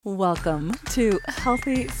Welcome to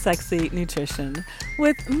Healthy, Sexy Nutrition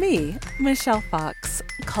with me, Michelle Fox,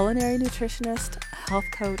 culinary nutritionist, health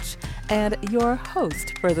coach, and your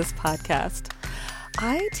host for this podcast.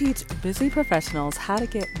 I teach busy professionals how to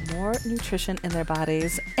get more nutrition in their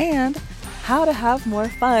bodies and how to have more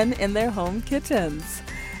fun in their home kitchens.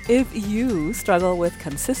 If you struggle with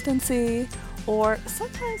consistency, or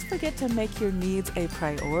sometimes forget to make your needs a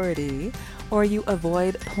priority, or you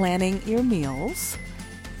avoid planning your meals,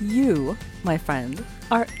 you, my friend,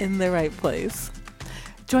 are in the right place.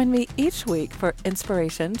 Join me each week for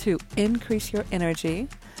inspiration to increase your energy,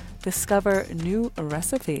 discover new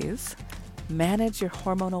recipes, manage your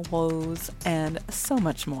hormonal woes, and so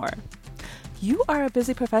much more. You are a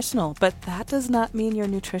busy professional, but that does not mean your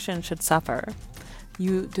nutrition should suffer.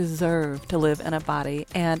 You deserve to live in a body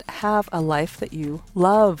and have a life that you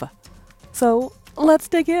love. So let's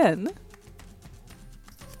dig in.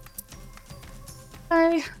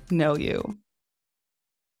 I know you.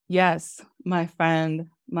 Yes, my friend,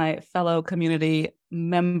 my fellow community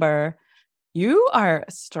member, you are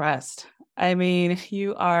stressed. I mean,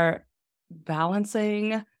 you are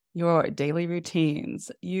balancing your daily routines.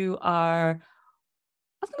 You are,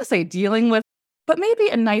 I was going to say dealing with, but maybe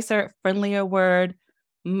a nicer, friendlier word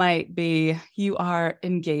might be you are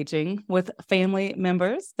engaging with family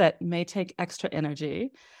members that may take extra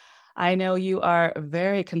energy. I know you are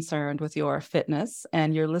very concerned with your fitness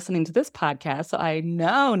and you're listening to this podcast. So I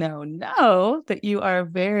know that you are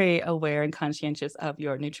very aware and conscientious of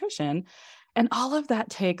your nutrition. And all of that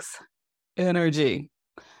takes energy.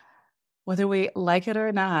 Whether we like it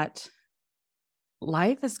or not,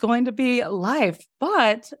 life is going to be life.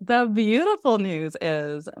 But the beautiful news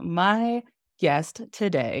is my guest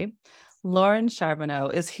today, Lauren Charbonneau,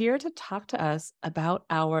 is here to talk to us about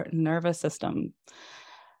our nervous system.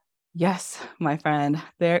 Yes, my friend,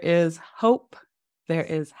 there is hope, there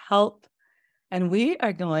is help, and we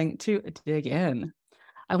are going to dig in.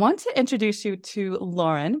 I want to introduce you to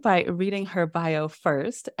Lauren by reading her bio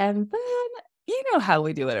first, and then you know how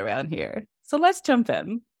we do it around here. So let's jump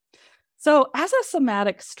in. So, as a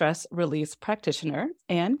somatic stress release practitioner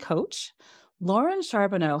and coach, Lauren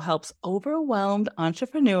Charbonneau helps overwhelmed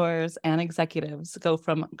entrepreneurs and executives go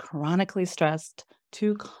from chronically stressed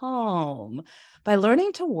to calm by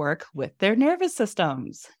learning to work with their nervous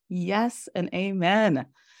systems. Yes, and amen.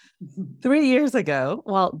 3 years ago,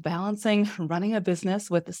 while balancing running a business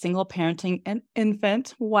with single parenting an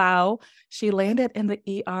infant, wow, she landed in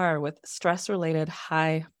the ER with stress-related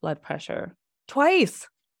high blood pressure. Twice.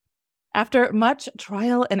 After much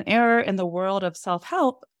trial and error in the world of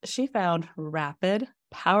self-help, she found rapid,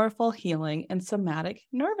 powerful healing in somatic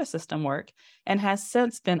nervous system work and has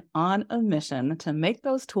since been on a mission to make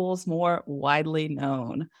those tools more widely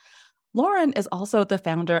known. Lauren is also the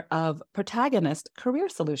founder of Protagonist Career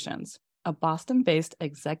Solutions, a Boston-based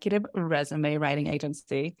executive resume writing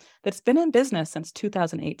agency that's been in business since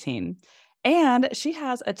 2018. And she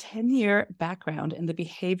has a 10-year background in the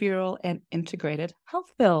behavioral and integrated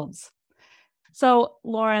health fields. So,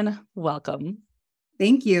 Lauren, welcome.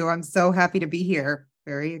 Thank you. I'm so happy to be here.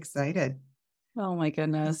 Very excited. Oh my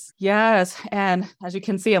goodness. Yes. And as you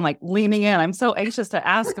can see, I'm like leaning in. I'm so anxious to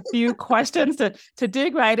ask a few questions to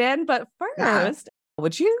dig right in. But first,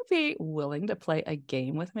 would you be willing to play a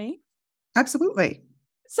game with me? Absolutely.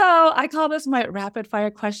 So I call this my rapid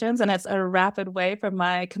fire questions, and it's a rapid way for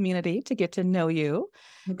my community to get to know you.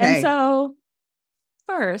 Okay. And so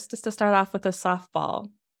first, just to start off with a softball,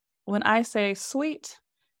 when I say sweet,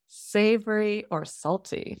 savory, or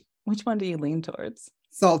salty, which one do you lean towards?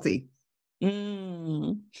 Salty.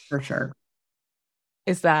 For sure.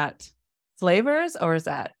 Is that flavors or is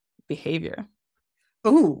that behavior?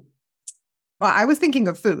 Ooh. Well, I was thinking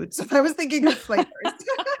of food, so I was thinking of flavors.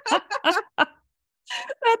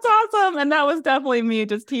 That's awesome. And that was definitely me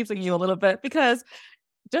just teasing you a little bit because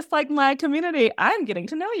just like my community, I'm getting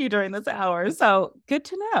to know you during this hour. So good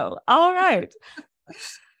to know. All right.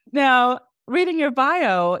 Now, reading your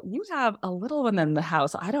bio, you have a little one in the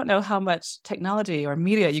house. I don't know how much technology or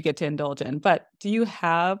media you get to indulge in, but do you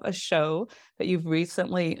have a show that you've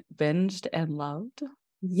recently binged and loved?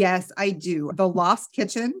 Yes, I do. The Lost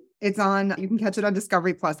Kitchen. It's on, you can catch it on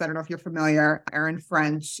Discovery Plus. I don't know if you're familiar. Erin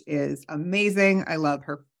French is amazing. I love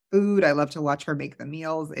her food. I love to watch her make the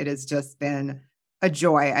meals. It has just been a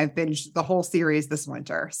joy. I've binged the whole series this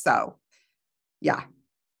winter. So yeah.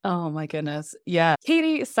 Oh my goodness. Yeah.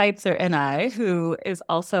 Katie Seitzer and I, who is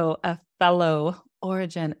also a fellow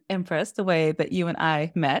Origin Empress, the way that you and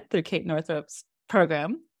I met through Kate Northrup's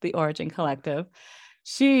program, the Origin Collective.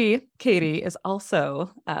 Katie, is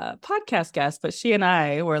also a podcast guest, but she and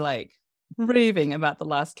I were like raving about The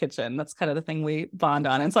Lost Kitchen. That's kind of the thing we bond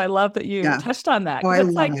on. And so I love that you Yeah. touched on that Oh, because I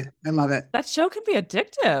it's love like it. I love it. that show can be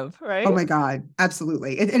addictive, Oh right? my God.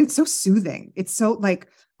 Absolutely. And it's so soothing. It's so like,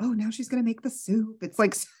 oh, now she's going to make the soup. It's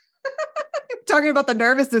like talking about the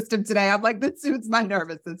nervous system today. I'm like, this suits my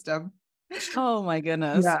nervous system. Oh my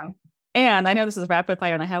goodness. Yeah. And I know this is rapid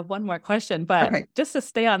fire and I have one more question, but Okay. just to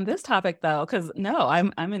stay on this topic though, because no,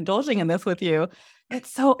 I'm indulging in this with you.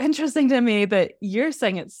 It's so interesting to me that you're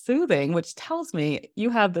saying it's soothing, which tells me you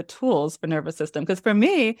have the tools for nervous system. Because for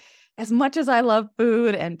me, as much as I love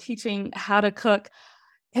food and teaching how to cook,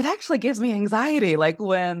 it actually gives me anxiety. Like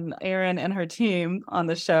when Erin and her team on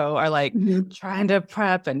the show are like Mhm. trying to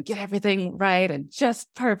prep and get everything right and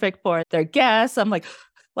just perfect for their guests. I'm like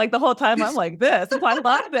the whole time I'm like this. So I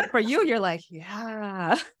love it. For you, you're like,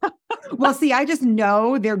 yeah. Well, see, I just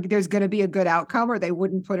know there's going to be a good outcome or they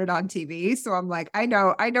wouldn't put it on TV. So I'm like, I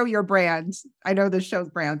know your brand. I know the show's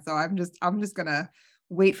brand. So I'm just going to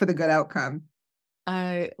wait for the good outcome.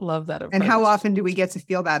 I love that And how approach. often do we get to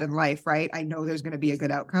feel that in life, right? I know there's going to be a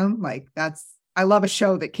good outcome. Like I love a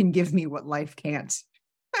show that can give me what life can't.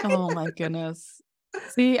 Oh my goodness.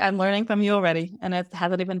 See, I'm learning from you already, and it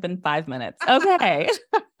hasn't even been 5 minutes. Okay.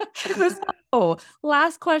 So,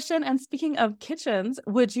 last question. And speaking of kitchens,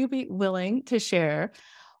 would you be willing to share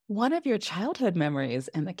one of your childhood memories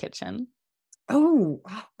in the kitchen?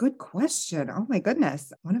 Good question. Oh my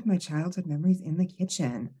goodness. One of my childhood memories in the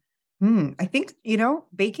kitchen. I think,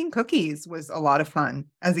 baking cookies was a lot of fun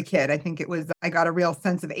as a kid. I think I got a real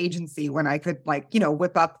sense of agency when I could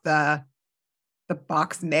whip up the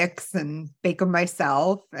box mix and bake them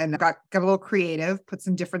myself and got a little creative, put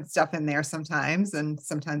some different stuff in there sometimes. And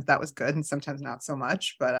sometimes that was good and sometimes not so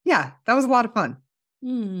much. But yeah, that was a lot of fun.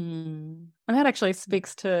 And that actually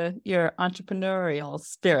speaks to your entrepreneurial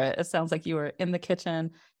spirit. It sounds like you were in the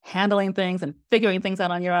kitchen handling things and figuring things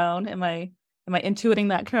out on your own. Am I intuiting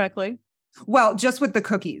that correctly? Well, just with the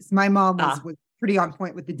cookies. My mom Ah, was pretty on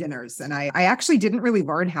point with the dinners. And I actually didn't really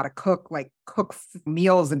learn how to cook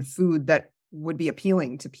meals and food that would be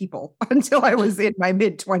appealing to people until I was in my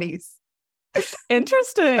mid 20s. So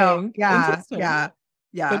interesting. yeah, Interesting. yeah, Good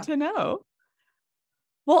yeah. to know.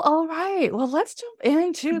 Well, all right. Well, let's jump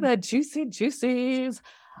into the juicy juicies.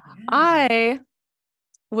 I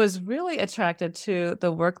was really attracted to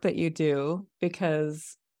the work that you do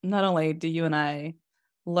because not only do you and I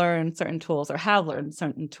learn certain tools or have learned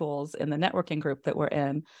certain tools in the networking group that we're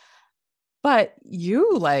in, but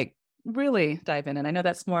you like really dive in. And I know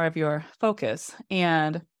that's more of your focus.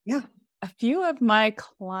 And Yeah. a few of my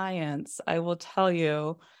clients, I will tell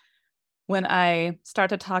you, when I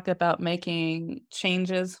start to talk about making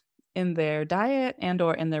changes in their diet and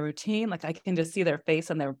or in their routine, like I can just see their face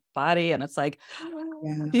and their body and it's like,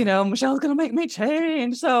 Yeah. Michelle's going to make me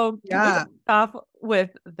change. So, can we just Yeah. start off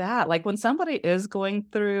with that? Like when somebody is going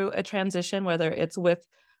through a transition, whether it's with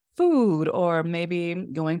food or maybe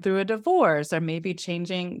going through a divorce or maybe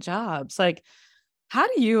changing jobs, like how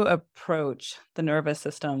do you approach the nervous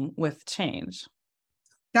system with change?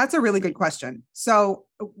 That's a really good question. So,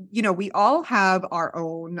 we all have our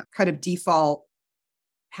own kind of default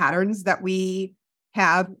patterns that we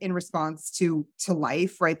have in response to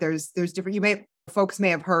life, right? There's different folks may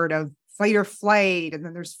have heard of fight or flight, and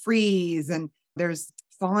then there's freeze, and there's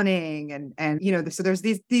fawning, and so there's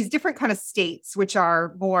these different kind of states which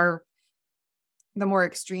are the more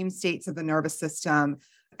extreme states of the nervous system.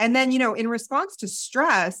 And then, in response to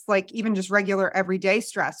stress, like even just regular everyday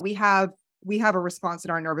stress, we have a response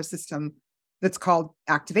in our nervous system that's called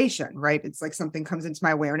activation, right? It's like something comes into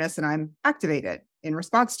my awareness and I'm activated in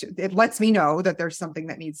response to it. It lets me know that there's something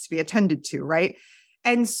that needs to be attended to, right?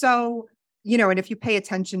 And so, and if you pay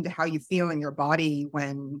attention to how you feel in your body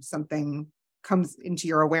when something comes into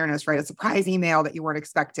your awareness, right? A surprise email that you weren't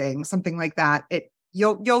expecting, something like that,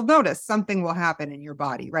 you'll notice something will happen in your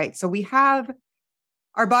body, right? So we have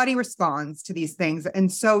our body responds to these things.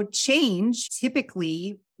 And so change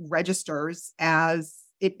typically registers as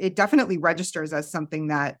it definitely registers as something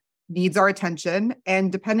that needs our attention.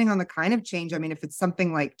 And depending on the kind of change, I mean, if it's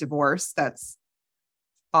something like divorce, that's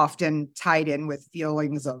often tied in with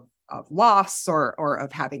feelings of loss or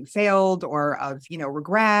of having failed or of,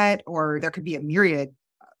 regret, or there could be a myriad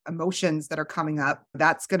emotions that are coming up.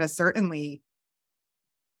 That's going to certainly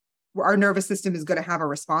our nervous system is going to have a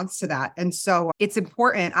response to that. And so it's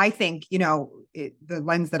important, I think, the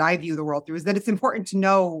lens that I view the world through is that it's important to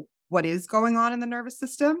know what is going on in the nervous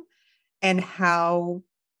system and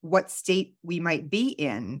what state we might be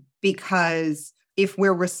in. Because if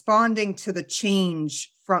we're responding to the change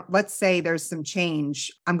from, let's say there's some change,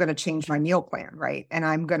 I'm going to change my meal plan, right? And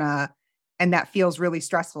that feels really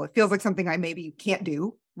stressful. It feels like something I maybe can't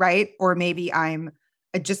do right? Or maybe I'm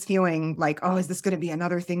just feeling like, oh, is this going to be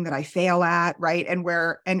another thing that I fail at, right? And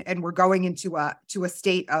we're going into a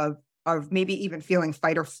state of maybe even feeling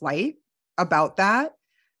fight or flight about that.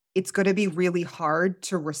 It's going to be really hard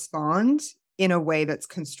to respond in a way that's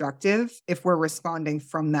constructive if we're responding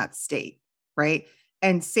from that state, right?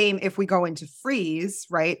 And same if we go into freeze,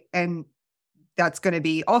 right? And that's going to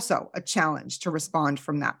be also a challenge to respond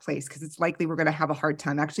from that place because it's likely we're going to have a hard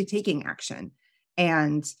time actually taking action.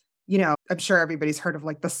 And, I'm sure everybody's heard of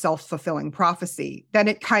like the self-fulfilling prophecy. Then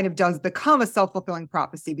it kind of does become a self-fulfilling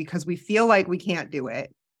prophecy because we feel like we can't do it.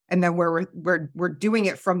 And then we're doing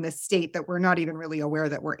it from this state that we're not even really aware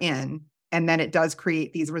that we're in. And then it does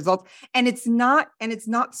create these results. And it's not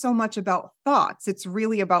so much about thoughts. It's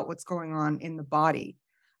really about what's going on in the body.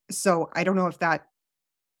 So I don't know if that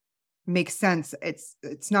makes sense.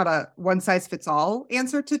 It's not a one size fits all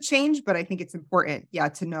answer to change, but I think it's important,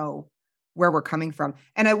 to know where we're coming from.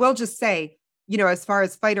 And I will just say, as far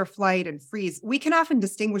as fight or flight and freeze, we can often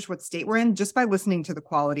distinguish what state we're in just by listening to the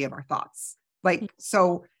quality of our thoughts. Like,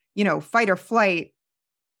 so, fight or flight,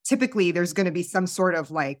 typically there's going to be some sort of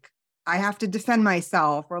like, I have to defend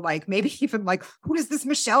myself, or like maybe even like, who does this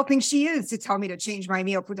Michelle think she is to tell me to change my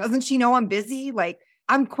meal? Doesn't she know I'm busy? Like,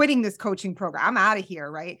 I'm quitting this coaching program. I'm out of here,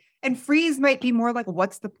 right? And freeze might be more like,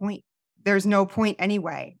 what's the point? There's no point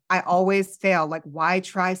anyway. I always fail. Like, why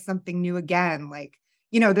try something new again? Like,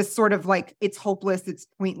 this sort of like, it's hopeless, it's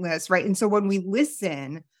pointless, right? And so when we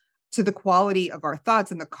listen to the quality of our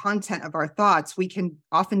thoughts and the content of our thoughts, we can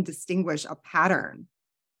often distinguish a pattern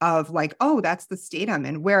of like, oh, that's the state I'm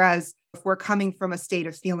in. Whereas if we're coming from a state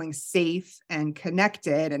of feeling safe and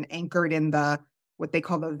connected and anchored in what they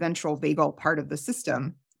call the ventral vagal part of the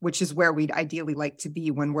system, which is where we'd ideally like to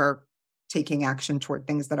be when we're taking action toward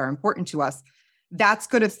things that are important to us, that's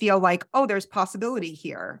going to feel like, oh, there's possibility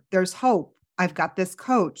here. There's hope. I've got this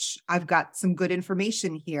coach. I've got some good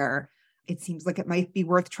information here. It seems like it might be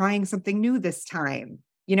worth trying something new this time,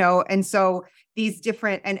 And so these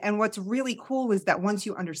different, and what's really cool is that once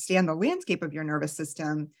you understand the landscape of your nervous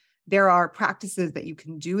system, there are practices that you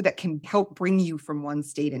can do that can help bring you from one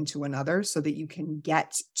state into another so that you can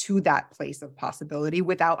get to that place of possibility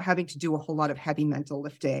without having to do a whole lot of heavy mental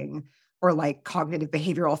lifting or like cognitive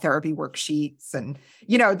behavioral therapy worksheets. And,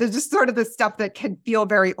 there's just sort of the stuff that can feel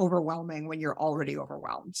very overwhelming when you're already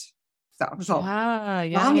overwhelmed. So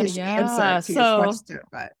longish answer to your question,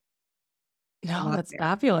 but no, that's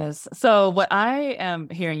fabulous. So what I am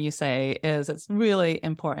hearing you say is it's really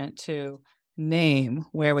important to name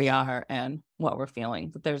where we are and what we're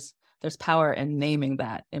feeling. That there's power in naming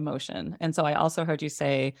that emotion. And so I also heard you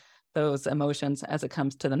say those emotions as it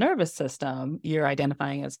comes to the nervous system, you're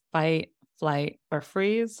identifying as fight, flight, or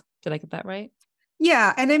freeze. Did I get that right?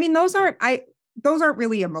 Yeah. And I mean, those aren't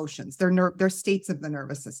really emotions. They're states of the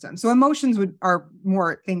nervous system. So emotions are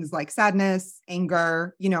more things like sadness,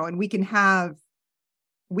 anger, and we can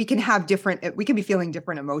be feeling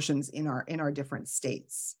different emotions in our different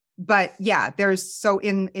states. But yeah,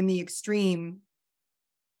 in the extreme,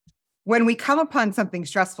 when we come upon something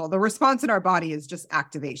stressful, the response in our body is just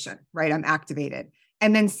activation, right? I'm activated.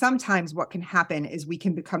 And then sometimes what can happen is we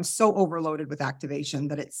can become so overloaded with activation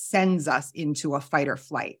that it sends us into a fight or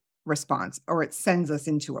flight response, or it sends us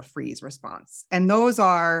into a freeze response. And those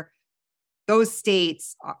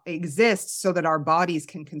states exist so that our bodies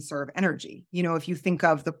can conserve energy. If you think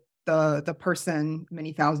of the person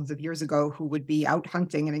many thousands of years ago who would be out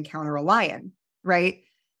hunting and encounter a lion, right?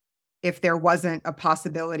 If there wasn't a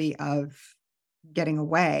possibility of getting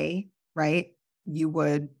away, right, you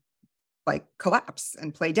would like collapse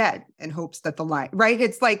and play dead in hopes that the lion, right?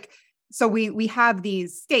 It's like, so we have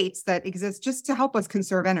these states that exist just to help us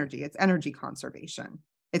conserve energy. It's energy conservation.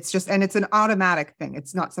 It's just, and it's an automatic thing.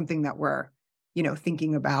 It's not something that we're,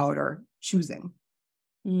 thinking about or choosing.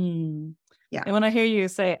 Yeah. And when I hear you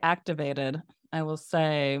say activated, I will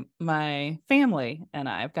say my family and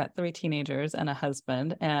I've got 3 teenagers and a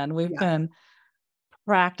husband, and we've been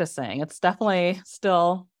practicing. It's definitely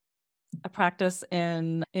still a practice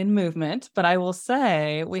in movement, but I will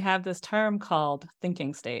say we have this term called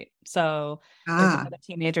thinking state. So if one of the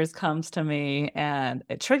teenagers comes to me and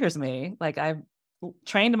it triggers me, like I've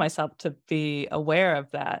trained myself to be aware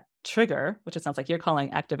of that trigger, which it sounds like you're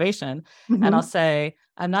calling activation. Mm-hmm. And I'll say,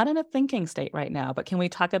 I'm not in a thinking state right now, but can we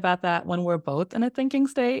talk about that when we're both in a thinking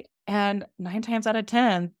state? And 9 times out of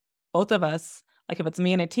 10, both of us, like if it's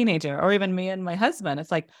me and a teenager or even me and my husband,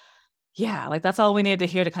 it's like, yeah, like that's all we need to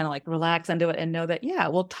hear to kind of like relax and do it and know that, yeah,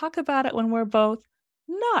 we'll talk about it when we're both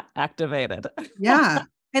not activated. Yeah.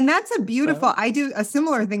 And that's a beautiful, So I do a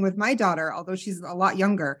similar thing with my daughter, although she's a lot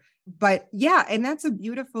younger. But yeah, and that's a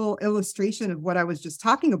beautiful illustration of what I was just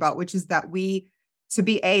talking about, which is that to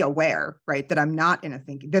be aware, right, that I'm not in a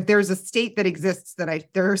thinking, that there's a state that exists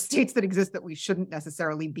there are states that exist that we shouldn't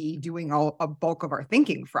necessarily be doing a bulk of our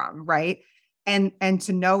thinking from, right? And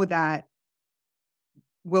to know that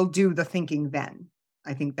we'll do the thinking then.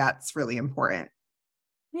 I think that's really important.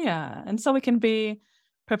 yeah, and so we can be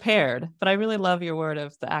prepared. But I really love your word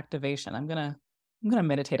of the activation. I'm gonna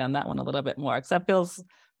meditate on that one a little bit more because that feels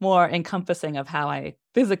more encompassing of how I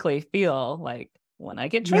physically feel like when I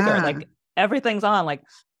get triggered. Yeah. Like everything's on, like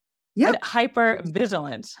Yep. hyper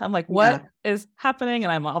vigilant. I'm like, what Yeah. is happening?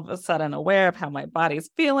 And I'm all of a sudden aware of how my body's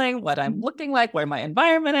feeling, what I'm looking like, where my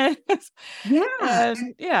environment is. Yeah.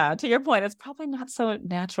 And yeah, to your point, it's probably not so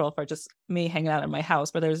natural for just me hanging out in my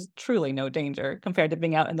house where there's truly no danger compared to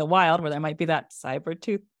being out in the wild where there might be that cyber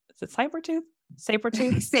tooth. Is it cyber tooth? Saber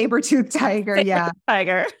tooth? Saber-toothed tiger. Saber Yeah. tooth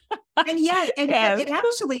tiger. And yet, and yet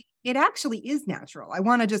Yes. it actually is natural. I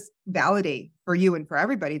want to just validate for you and for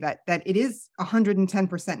everybody that it is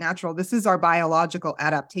 110% natural. This is our biological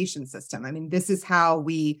adaptation system. I mean, this is how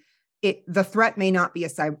the threat may not be a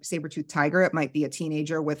saber-toothed tiger. It might be a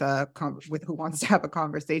teenager with who wants to have a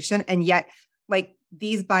conversation. And yet, like,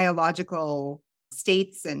 these biological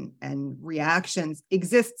states and reactions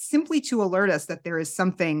exist simply to alert us that there is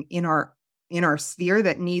something in our sphere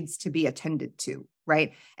that needs to be attended to,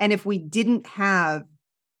 right? And if we didn't have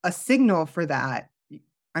a signal for that,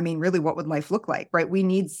 I mean, really, what would life look like, right? We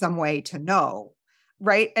need some way to know,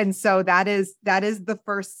 right? And so that is the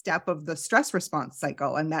first step of the stress response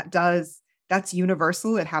cycle, and that's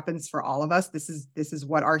universal. It happens for all of us. This is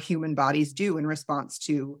what our human bodies do in response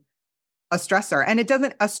to a stressor, and a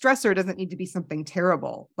stressor doesn't need to be something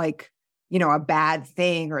terrible, like, a bad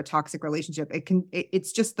thing or a toxic relationship.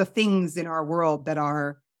 It's just the things in our world that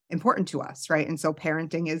are important to us, right? And so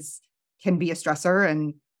parenting can be a stressor,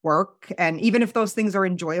 and work. And even if those things are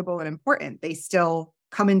enjoyable and important, they still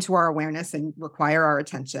come into our awareness and require our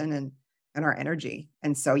attention and our energy.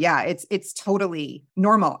 And so, yeah, it's totally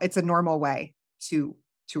normal. It's a normal way to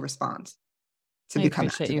respond, to I become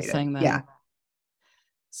appreciate you activated. saying that. Yeah.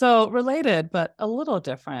 So, related, but a little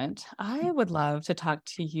different, I would love to talk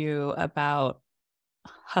to you about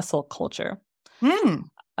hustle culture. Mm.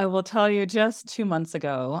 I will tell you, just 2 months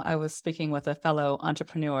ago, I was speaking with a fellow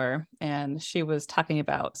entrepreneur, and she was talking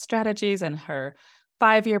about strategies and her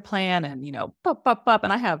 5 year plan and, bup, bup, bup.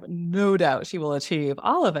 And I have no doubt she will achieve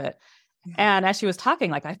all of it. Yeah. And as she was talking,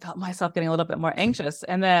 like I felt myself getting a little bit more anxious.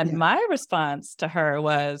 And then Yeah. my response to her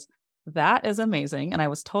was, that is amazing. And I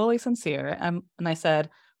was totally sincere. And I said,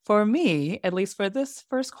 for me, at least for this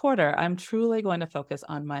first quarter, I'm truly going to focus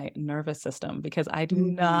on my nervous system because I do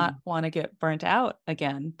not Mm. want to get burnt out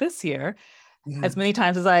again this year Yeah. as many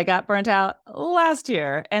times as I got burnt out last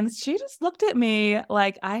year. And she just looked at me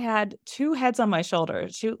like I had two heads on my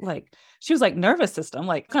shoulders. She was like nervous system,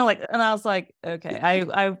 like kind of like, and I was like, okay,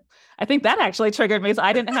 I think that actually triggered me. So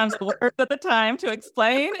I didn't have the words at the time to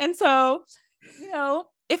explain. And so,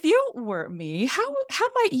 if you were me, how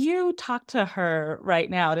might you talk to her right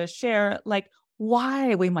now to share like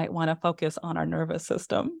why we might want to focus on our nervous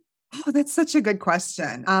system? Oh, that's such a good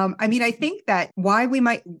question. I mean, I think that why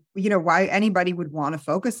anybody would want to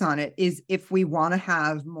focus on it is if we want to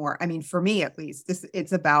have more. I mean, for me at least,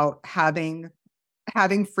 it's about having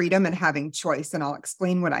freedom and having choice, and I'll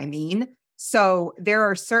explain what I mean. So there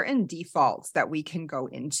are certain defaults that we can go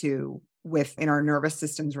into within our nervous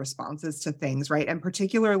system's responses to things, right? And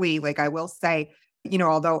particularly, like, I will say,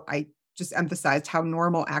 although I just emphasized how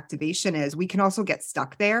normal activation is, we can also get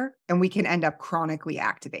stuck there and we can end up chronically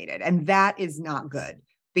activated. And that is not good,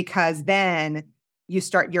 because then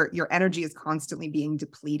your energy is constantly being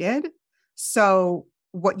depleted. So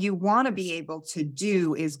what you want to be able to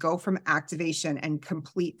do is go from activation and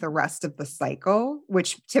complete the rest of the cycle,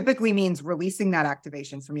 which typically means releasing that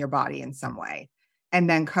activation from your body in some way, and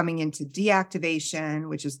then coming into deactivation,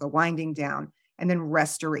 which is the winding down, and then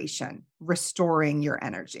restoration, restoring your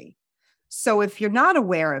energy. So if you're not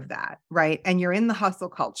aware of that, right, and you're in the hustle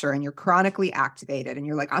culture and you're chronically activated and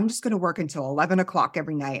you're like, I'm just going to work until 11 o'clock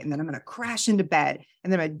every night, and then I'm going to crash into bed,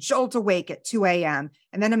 and then I'm going to jolt awake at 2 a.m.,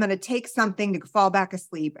 and then I'm going to take something to fall back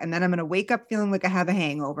asleep, and then I'm going to wake up feeling like I have a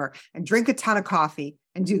hangover and drink a ton of coffee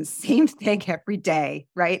and do the same thing every day,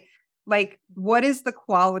 right? Like, what is the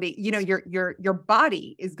quality? Your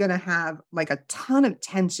body is going to have like a ton of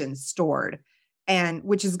tension stored, and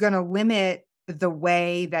which is going to limit the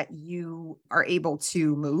way that you are able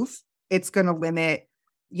to move. It's going to limit,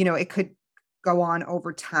 it could go on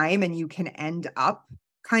over time, and you can end up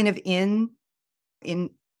kind of in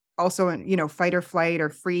also in, fight or flight or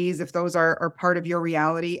freeze, if those are part of your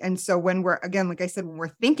reality. And so when we're, again, like I said, when we're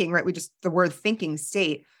thinking, right, the word thinking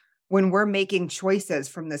state, when we're making choices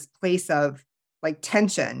from this place of like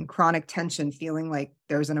tension, chronic tension, feeling like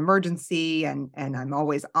there's an emergency and I'm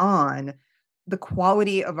always on, the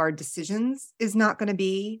quality of our decisions is not going to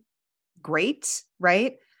be great,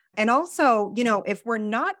 right? And also, if we're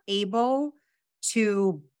not able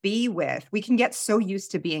to be with, we can get so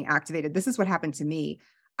used to being activated. This is what happened to me.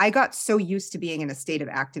 I got so used to being in a state of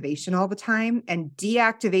activation all the time, and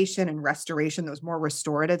deactivation and restoration, those more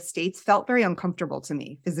restorative states, felt very uncomfortable to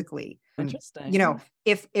me physically. Interesting.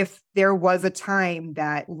 If there was a time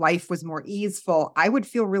that life was more easeful, I would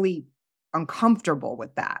feel really uncomfortable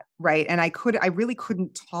with that, right? And I really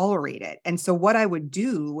couldn't tolerate it. And so what I would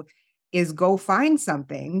do is go find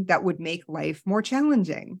something that would make life more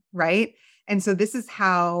challenging, right? And so this is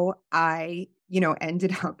how I,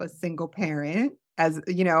 ended up a single parent,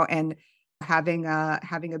 and having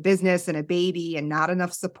a business and a baby and not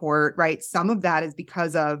enough support, right? Some of that is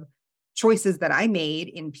because of choices that I made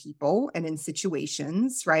in people and in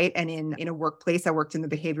situations, right? And in a workplace, I worked in the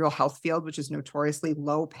behavioral health field, which is notoriously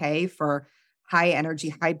low pay for high energy,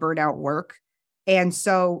 high burnout work. And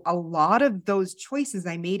so a lot of those choices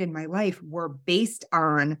I made in my life were based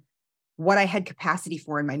on what I had capacity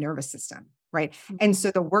for in my nervous system, right? And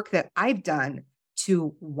so the work that I've done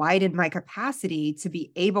to widen my capacity to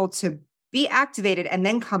be able to be activated and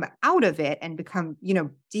then come out of it and become,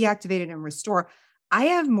 deactivated and restore, I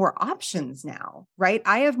have more options now, right?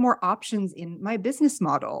 I have more options in my business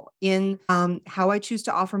model, in how I choose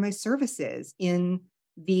to offer my services, in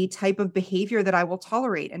the type of behavior that I will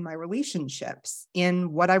tolerate in my relationships,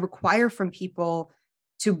 in what I require from people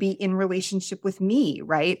to be in relationship with me,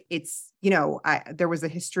 right? It's, there was a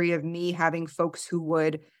history of me having folks who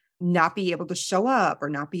would not be able to show up or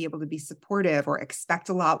not be able to be supportive or expect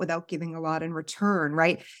a lot without giving a lot in return,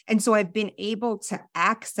 right? And so I've been able to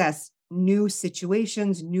access new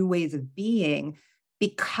situations, new ways of being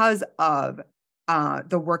because of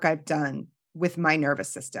the work I've done with my nervous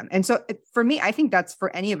system. And so for me, I think that's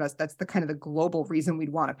for any of us, that's the kind of the global reason we'd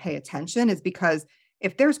want to pay attention, is because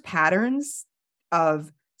if there's patterns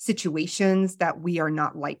of situations that we are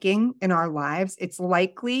not liking in our lives, it's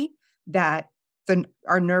likely that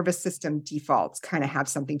our nervous system defaults kind of have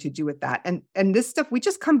something to do with that. And this stuff, we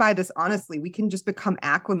just come by this honestly. We can just become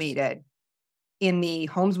acclimated in the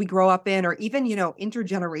homes we grow up in, or even,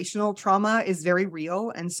 intergenerational trauma is very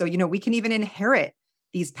real. And so, we can even inherit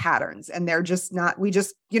these patterns, and they're just not, we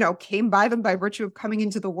just, came by them by virtue of coming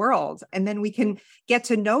into the world. And then we can get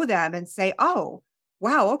to know them and say, oh,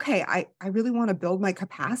 wow, okay, I really want to build my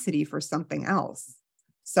capacity for something else.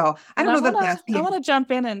 So I don't know that I want to jump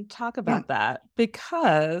in and talk about that,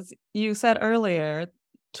 because you said earlier,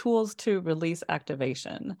 tools to release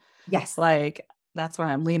activation. Yes. Like, that's where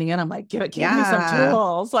I'm leaning in. I'm like, give me some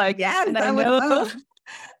tools. Like, yes, and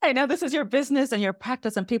I know this is your business and your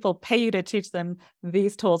practice, and people pay you to teach them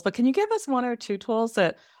these tools, but can you give us one or two tools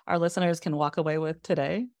that our listeners can walk away with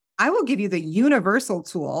today? I will give you the universal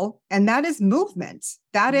tool, and that is movement.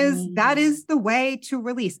 That is the way to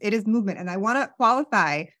release. It is movement. And I want to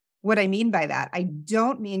qualify what I mean by that. I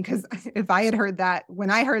don't mean, because if I had heard that,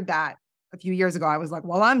 when I heard that a few years ago, I was like,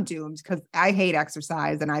 well, I'm doomed because I hate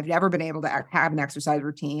exercise and I've never been able to have an exercise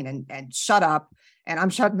routine, and shut up. And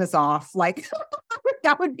I'm shutting this off. Like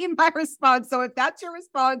that would be my response. So if that's your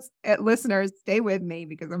response, listeners, stay with me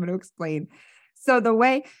because I'm going to explain.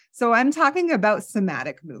 So I'm talking about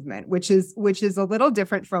somatic movement, which is a little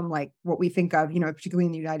different from like what we think of, particularly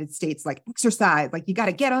in the United States, like exercise, like you got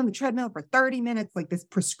to get on the treadmill for 30 minutes, like this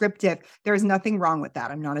prescriptive. There's nothing wrong with that.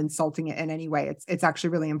 I'm not insulting it in any way. It's actually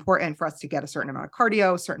really important for us to get a certain amount of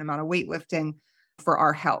cardio, a certain amount of weightlifting for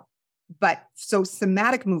our health. But so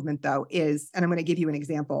somatic movement though is, and I'm going to give you an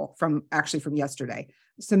example from yesterday.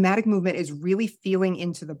 Somatic movement is really feeling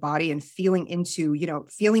into the body and feeling into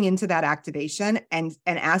that activation and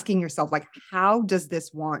asking yourself, like, how does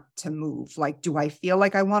this want to move? Like, do I feel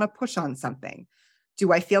like I want to push on something?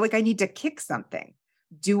 Do I feel like I need to kick something?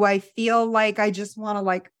 Do I feel like I just want to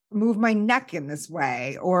like move my neck in this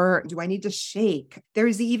way? Or do I need to shake?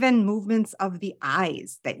 There's even movements of the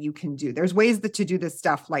eyes that you can do. There's ways to do this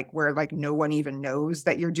stuff like where like no one even knows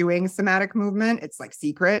that you're doing somatic movement. It's like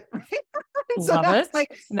secret. So love it.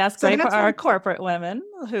 And that's great for our corporate women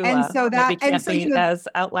who maybe can't be as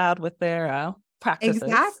out loud with their practices.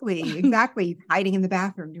 Exactly. Hiding in the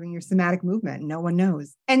bathroom doing your somatic movement and no one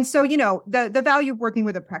knows. And so, the value of working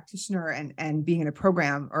with a practitioner and being in a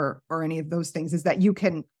program or any of those things is that you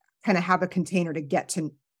can kind of have a container to get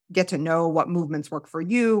to know what movements work for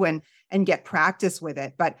you and get practice with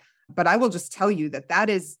it. But But I will just tell you that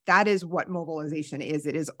is what mobilization is.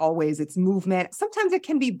 It is always, it's movement. Sometimes it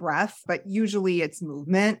can be breath, but usually it's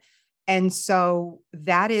movement. And so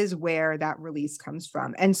that is where that release comes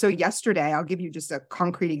from. And so yesterday, I'll give you just a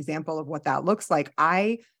concrete example of what that looks like.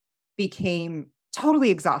 I became totally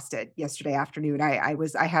exhausted yesterday afternoon. I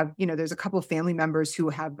have, there's a couple of family members who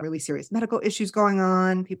have really serious medical issues going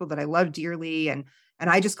on, people that I love dearly. And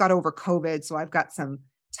I just got over COVID. So I've got some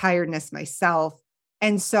tiredness myself.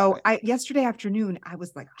 And so yesterday afternoon, I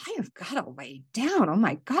was like, I have got to lay down. Oh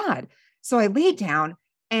my God. So I laid down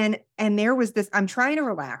and there was this, I'm trying to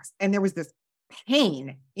relax. And there was this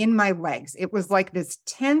pain in my legs. It was like this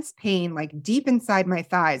tense pain, like deep inside my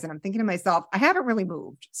thighs. And I'm thinking to myself, I haven't really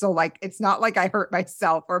moved. So like, it's not like I hurt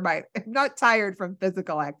myself I'm not tired from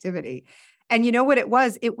physical activity. And you know what it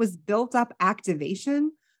was? It was built up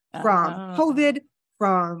activation from COVID,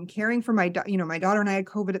 from caring for my daughter and I had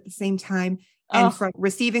COVID at the same time, and from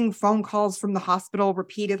receiving phone calls from the hospital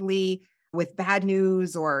repeatedly with bad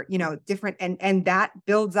news or, different, and that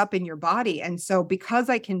builds up in your body. And so because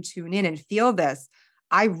I can tune in and feel this,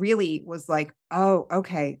 I really was like, oh,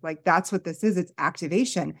 okay, like that's what this is. It's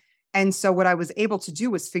activation. And so what I was able to do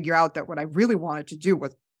was figure out that what I really wanted to do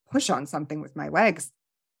was push on something with my legs.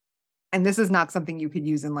 And this is not something you could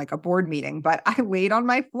use in like a board meeting, but I laid on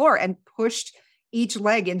my floor and pushed each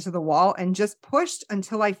leg into the wall and just pushed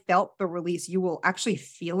until I felt the release. You will actually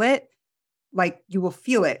feel it. Like you will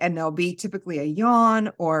feel it, and there'll be typically a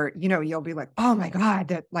yawn, or, you'll be like, oh my God,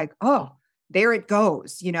 that like, oh, there it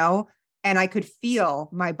goes, and I could feel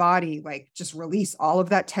my body like just release all of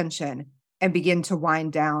that tension and begin to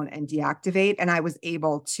wind down and deactivate. And I was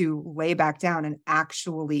able to lay back down and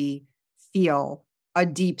actually feel a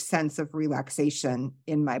deep sense of relaxation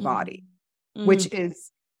in my body, which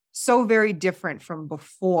is so very different from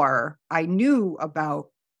before I knew about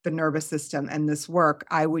the nervous system and this work.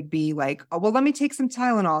 I would be like, oh, well, let me take some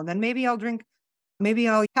Tylenol and then maybe I'll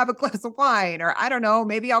have a glass of wine, or I don't know,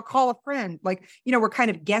 maybe I'll call a friend. Like, we're kind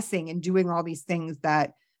of guessing and doing all these things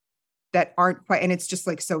that aren't quite, and it's just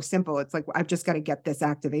like so simple. It's like, I've just got to get this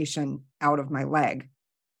activation out of my leg,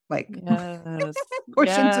 like yes. push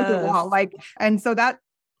into the wall. Like, and so that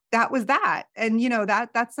was that. And,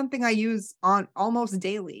 that's something I use on almost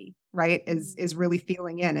daily, right? Is really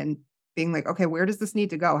feeling in and being like, okay, where does this need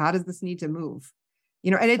to go? How does this need to move?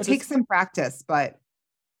 And it takes some practice, but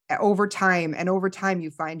over time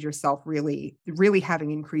you find yourself really, really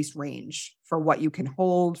having increased range for what you can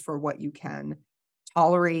hold, for what you can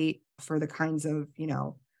tolerate, for the kinds of,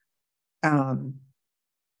 being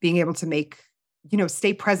able to make,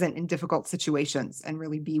 stay present in difficult situations and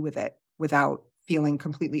really be with it without feeling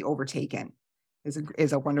completely overtaken is a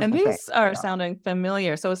wonderful thing. And these thing. are sounding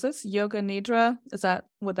familiar. So is this yoga nidra?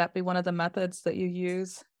 Would that be one of the methods that you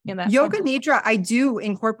use in that? Yoga nidra, I do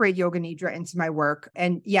incorporate yoga nidra into my work.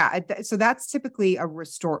 And yeah, so that's typically a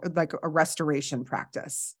restoration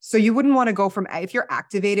practice. So you wouldn't want to go if you're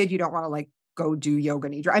activated, you don't want to like go do yoga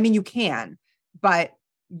nidra. I mean, you can, but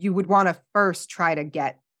you would want to first try to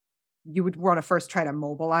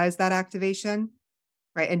mobilize that activation,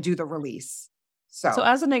 right? And do the release. So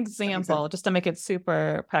as an example, just to make it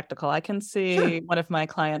super practical, I can see one of my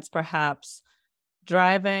clients perhaps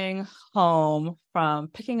driving home from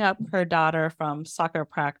picking up her daughter from soccer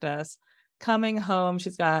practice, coming home.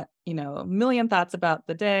 She's got, a million thoughts about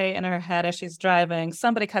the day in her head as she's driving.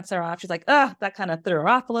 Somebody cuts her off. She's like, that kind of threw her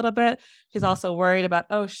off a little bit. She's also worried about,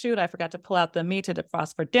 oh, shoot, I forgot to pull out the meat to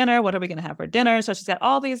defrost for dinner. What are we going to have for dinner? So she's got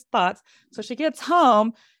all these thoughts. So she gets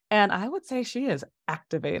home, and I would say she is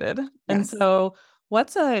activated. Yes. And so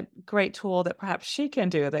what's a great tool that perhaps she can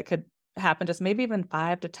do that could happen just maybe even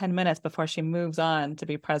 5 to 10 minutes before she moves on to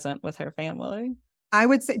be present with her family? I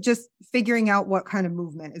would say just figuring out what kind of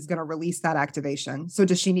movement is going to release that activation. So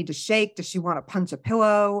does she need to shake? Does she want to punch a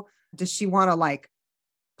pillow? Does she want to like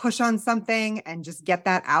push on something and just get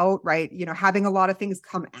that out, right? Having a lot of things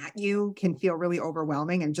come at you can feel really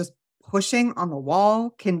overwhelming, and just pushing on the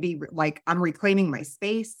wall can be like, I'm reclaiming my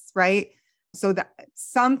space, right? So that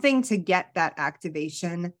something to get that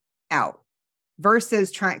activation out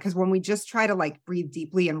versus because when we just try to like breathe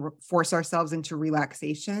deeply and force ourselves into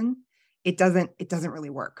relaxation, it doesn't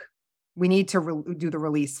really work. We need to do the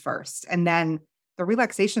release first. And then the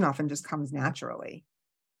relaxation often just comes naturally.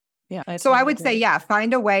 Yeah. So I would say,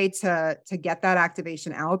 find a way to get that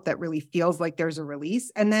activation out that really feels like there's a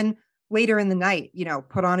release. And then later in the night,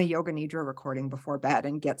 put on a yoga nidra recording before bed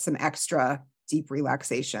and get some extra deep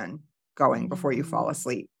relaxation going before you fall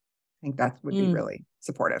asleep. I think that would be really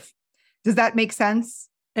supportive. Does that make sense?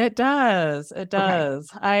 It does. It does.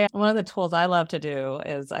 Okay. One of the tools I love to do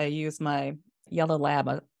is I use my yellow lab,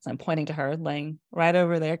 as I'm pointing to her laying right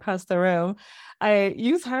over there across the room. I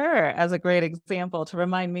use her as a great example to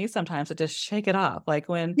remind me sometimes to just shake it off. Like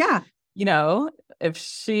when, Yeah. you know, if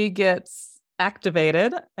she gets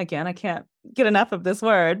activated, again, I can't get enough of this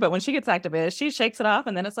word, but when she gets activated, she shakes it off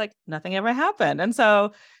and then it's like nothing ever happened. And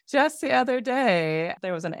so just the other day,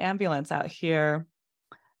 there was an ambulance out here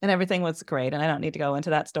and everything was great. And I don't need to go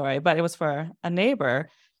into that story, but it was for a neighbor.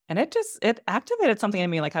 And it activated something in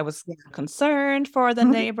me. Like I was Yeah. concerned for the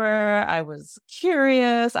Mhm. neighbor. I was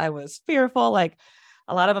curious. I was fearful. Like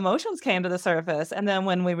a lot of emotions came to the surface. And then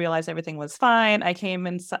when we realized everything was fine, I came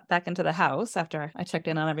in back into the house after I checked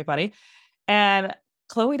in on everybody. And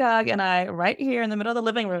Chloe Dog and I, right here in the middle of the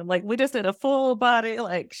living room, like we just did a full body,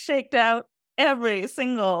 like shaked out every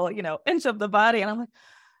single, inch of the body. And I'm like,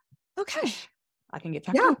 okay, I can get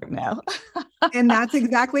back to Yeah. work now. And that's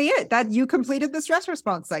exactly it. That you completed the stress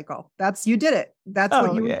response cycle. You did it. That's what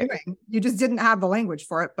Oh, you were yay. doing. You just didn't have the language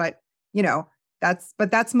for it, but you know,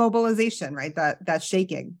 that's mobilization, right? That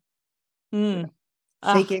shaking, Mm.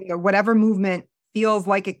 Ah, shaking or whatever movement feels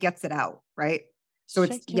like it gets it out, right? So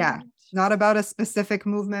it's shake it yeah, out. not about a specific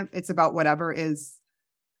movement. It's about whatever is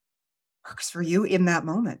works for you in that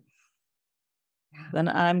moment. Yeah. Then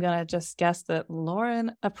I'm going to just guess that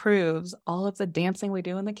Lauren approves all of the dancing we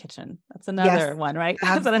do in the kitchen. That's Yes, another one, right?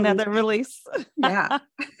 Is that another absolutely. release? Yeah.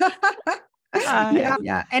 I Yeah.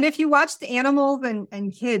 Yeah. And if you watch the animals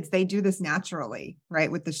and kids, they do this naturally,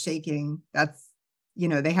 right? With the shaking.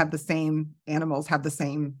 They have the same animals have the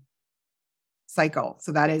same cycle.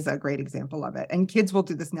 So that is a great example of it. And kids will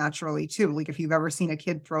do this naturally too. Like if you've ever seen a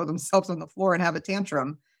kid throw themselves on the floor and have a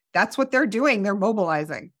tantrum, that's what they're doing. They're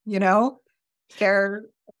mobilizing, they're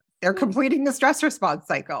they're completing the stress response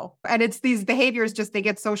cycle. And it's these behaviors just they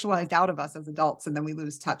get socialized out of us as adults. And then we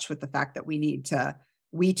lose touch with the fact that we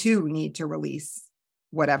too need to release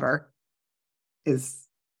whatever is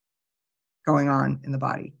going on in the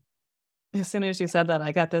body. As soon as you said that,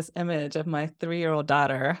 I got this image of my 3-year-old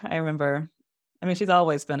daughter. I remember, I mean, she's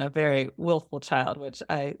always been a very willful child, which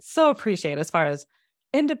I so appreciate as far as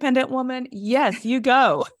independent woman. Yes, you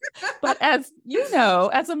go. But as you know,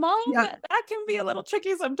 as a mom, Yeah. that can be a little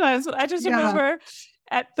tricky sometimes. But I just Yeah. remember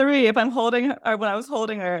at 3, if I'm holding her, or when I was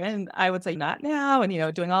holding her, and I would say, not now,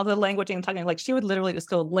 and, doing all the languaging and talking, like she would literally just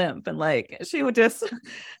go limp and like she would just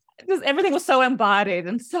everything was so embodied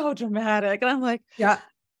and so dramatic. And I'm like, Yeah.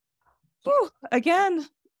 whew, again,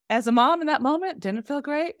 as a mom in that moment, didn't feel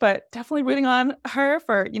great, but definitely rooting on her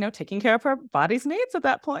for, taking care of her body's needs at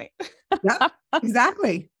that point. Yep.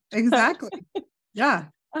 Exactly. Exactly. Yeah.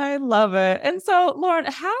 I love it. And so, Lauren,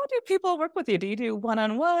 how do people work with you? Do you do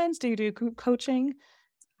one-on-ones? Do you do group coaching?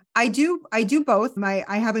 I do both.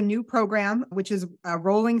 I have a new program, which is a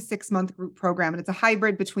rolling 6-month group program, and it's a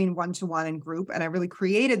hybrid between one-to-one and group. And I really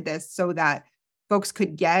created this so that folks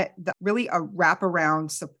could get really a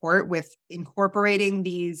wraparound support with incorporating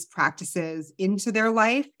these practices into their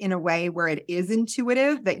life in a way where it is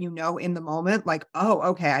intuitive, that in the moment, like, oh,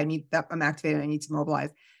 okay, I'm activated, I need to mobilize.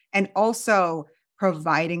 And also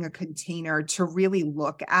providing a container to really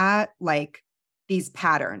look at like these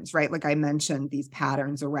patterns, right? Like I mentioned, these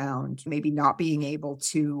patterns around maybe not being able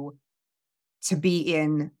to be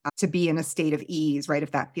in a state of ease, right?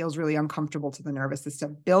 If that feels really uncomfortable to the nervous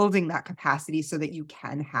system, building that capacity so that you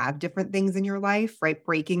can have different things in your life, right?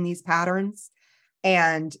 Breaking these patterns.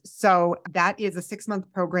 And so that is a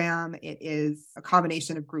 6-month program. It is a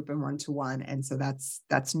combination of group and one-to-one. And so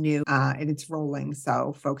that's new and it's rolling.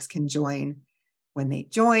 So folks can join when they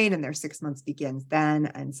join and their 6 months begins then.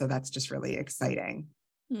 And so that's just really exciting.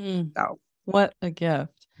 Mm, So what a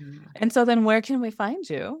gift. And so then where can we find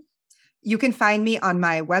you? you can find me on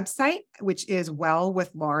my website, which is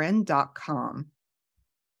wellwithlauren.com.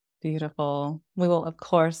 Beautiful. We will, of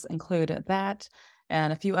course, include that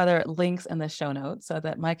and a few other links in the show notes so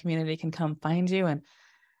that my community can come find you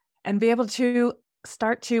and be able to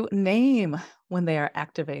start to name when they are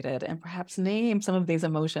activated and perhaps name some of these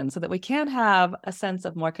emotions so that we can have a sense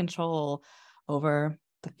of more control over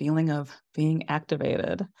the feeling of being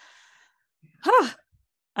activated. Huh.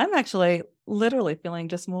 I'm actually literally feeling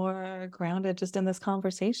just more grounded just in this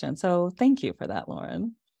conversation. So thank you for that,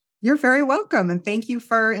 Lauren. You're very welcome. And thank you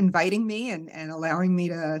for inviting me and allowing me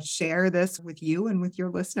to share this with you and with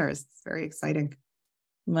your listeners. It's very exciting.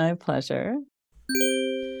 My pleasure.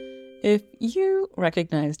 If you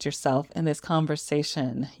recognized yourself in this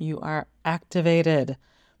conversation, you are activated.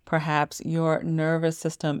 Perhaps your nervous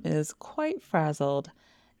system is quite frazzled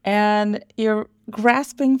and you're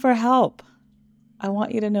grasping for help. I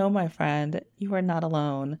want you to know, my friend, you are not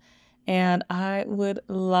alone. And I would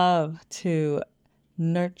love to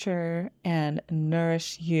nurture and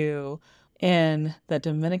nourish you in the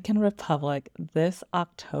Dominican Republic this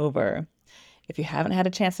October. If you haven't had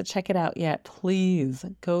a chance to check it out yet, please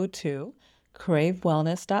go to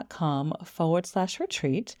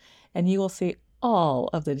cravewellness.com/retreat and you will see all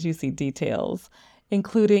of the juicy details,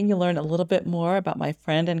 including you'll learn a little bit more about my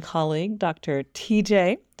friend and colleague, Dr.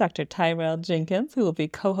 Tyrell Jenkins, who will be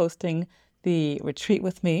co-hosting the retreat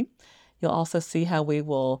with me. You'll also see how we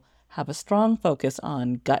will have a strong focus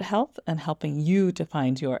on gut health and helping you to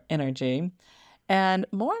find your energy. And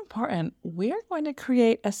more important, we're going to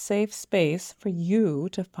create a safe space for you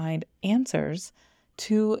to find answers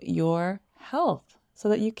to your health so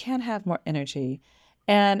that you can have more energy.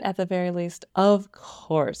 And at the very least, of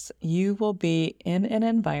course, you will be in an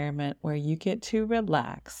environment where you get to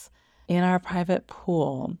relax in our private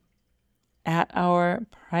pool, at our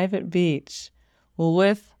private beach,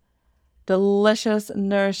 with delicious,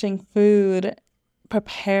 nourishing food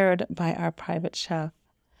prepared by our private chef.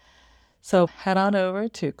 So head on over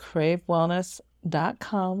to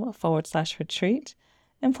cravewellness.com/retreat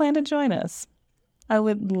and plan to join us. I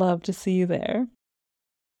would love to see you there.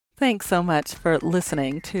 Thanks so much for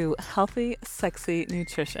listening to Healthy, Sexy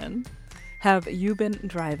Nutrition. Have you been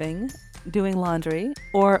driving, doing laundry,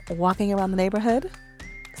 or walking around the neighborhood?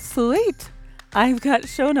 Sweet! I've got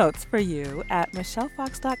show notes for you at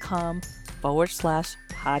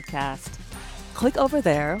michellefox.com/podcast. Click over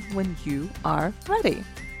there when you are ready.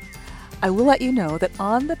 I will let you know that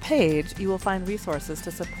on the page you will find resources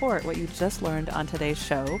to support what you just learned on today's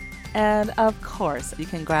show. And of course, you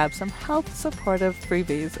can grab some health supportive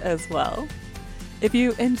freebies as well. If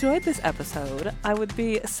you enjoyed this episode, I would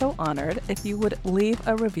be so honored if you would leave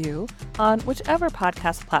a review on whichever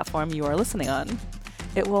podcast platform you are listening on.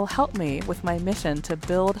 It will help me with my mission to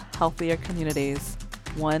build healthier communities,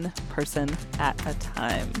 one person at a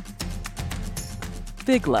time.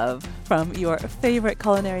 Big love from your favorite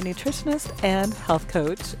culinary nutritionist and health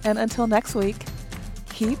coach. And until next week,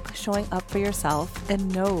 keep showing up for yourself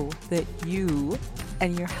and know that you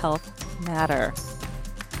and your health matter.